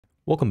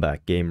Welcome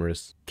back,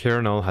 gamers.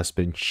 Kernel has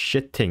been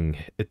shitting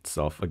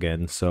itself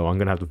again, so I'm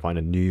gonna have to find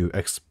a new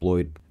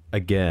exploit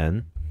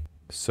again.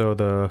 So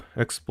the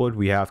exploit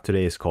we have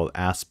today is called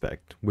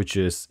Aspect, which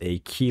is a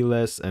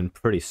keyless and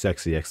pretty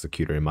sexy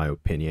executor in my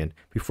opinion.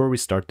 Before we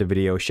start the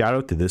video, shout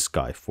out to this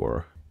guy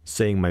for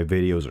saying my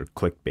videos are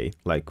clickbait.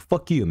 Like,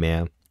 fuck you,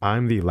 man.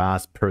 I'm the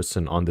last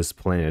person on this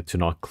planet to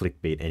not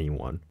clickbait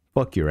anyone.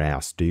 Fuck your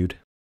ass, dude.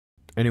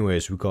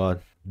 Anyways, we got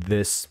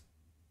this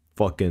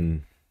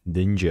fucking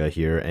ninja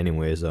here.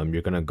 Anyways,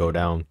 you're gonna go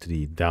down to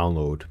the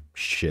download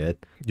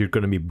shit. You're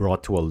gonna be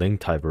brought to a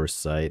Linktiverse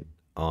site.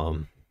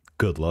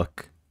 Good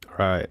luck.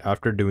 Alright,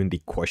 after doing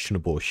the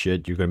questionable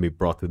shit, you're gonna be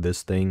brought to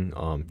this thing.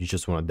 You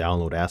just wanna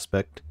download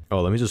Aspect.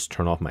 Oh, let me just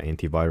turn off my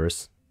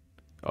antivirus.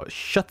 Oh,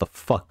 shut the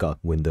fuck up,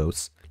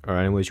 Windows.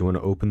 Alright, anyways, you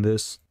wanna open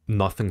this?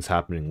 Nothing's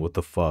happening, what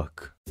the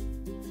fuck?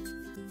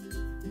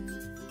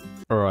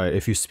 Alright,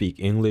 if you speak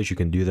English, you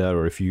can do that,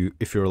 or if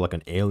you're like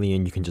an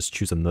alien, you can just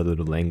choose another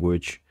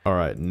language.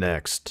 Alright,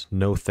 next.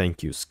 No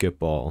thank you,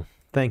 skip all.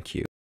 Thank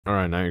you.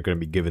 Alright, now you're gonna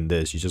be given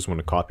this, you just want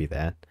to copy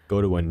that. Go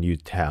to a new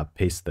tab,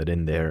 paste that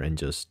in there, and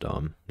just,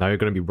 now you're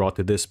gonna be brought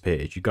to this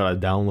page. You gotta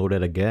download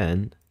it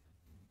again.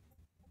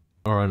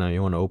 Alright, now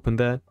you wanna open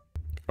that?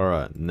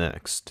 Alright,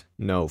 next.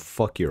 No,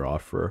 fuck your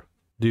offer.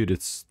 Dude,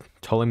 it's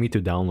telling me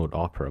to download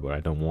Opera, but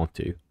I don't want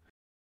to.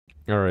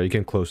 Alright, you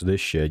can close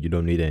this shit. You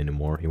don't need it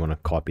anymore. You want to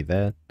copy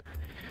that?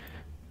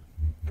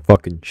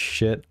 Fucking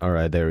shit.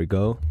 Alright, there we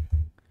go.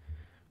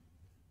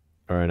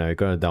 Alright, now you're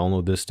gonna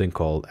download this thing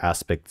called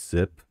Aspect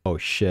Zip. Oh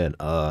shit.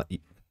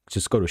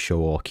 Just go to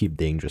show all. Keep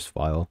dangerous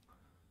file.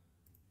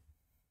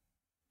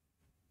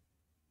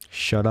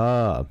 Shut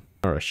up.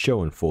 Alright,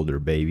 show in folder,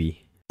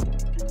 baby.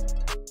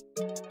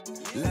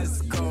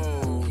 Let's go.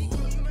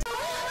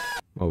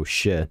 Oh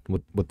shit.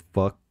 What the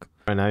fuck?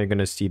 Alright, now you're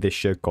gonna see this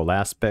shit called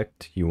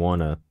Aspect. You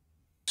wanna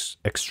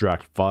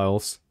extract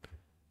files.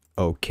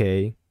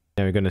 Okay.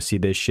 Now you're gonna see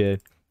this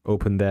shit.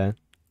 Open that.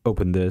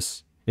 Open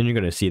this. And you're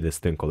gonna see this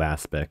thing called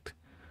Aspect.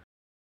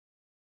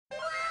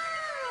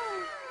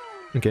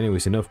 Okay,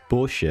 anyways, enough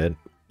bullshit.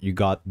 You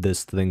got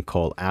this thing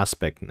called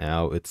Aspect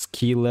now. It's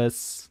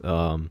keyless.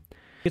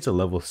 It's a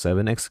level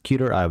 7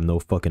 executor. I have no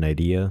fucking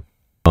idea.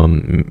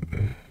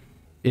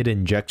 It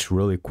injects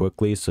really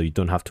quickly, so you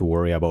don't have to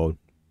worry about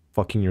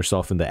fucking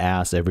yourself in the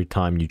ass every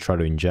time you try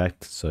to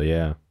inject. So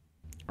yeah.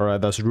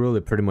 Alright, that's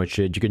really pretty much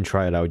it. You can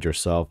try it out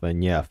yourself,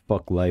 and yeah,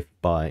 fuck life,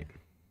 bye.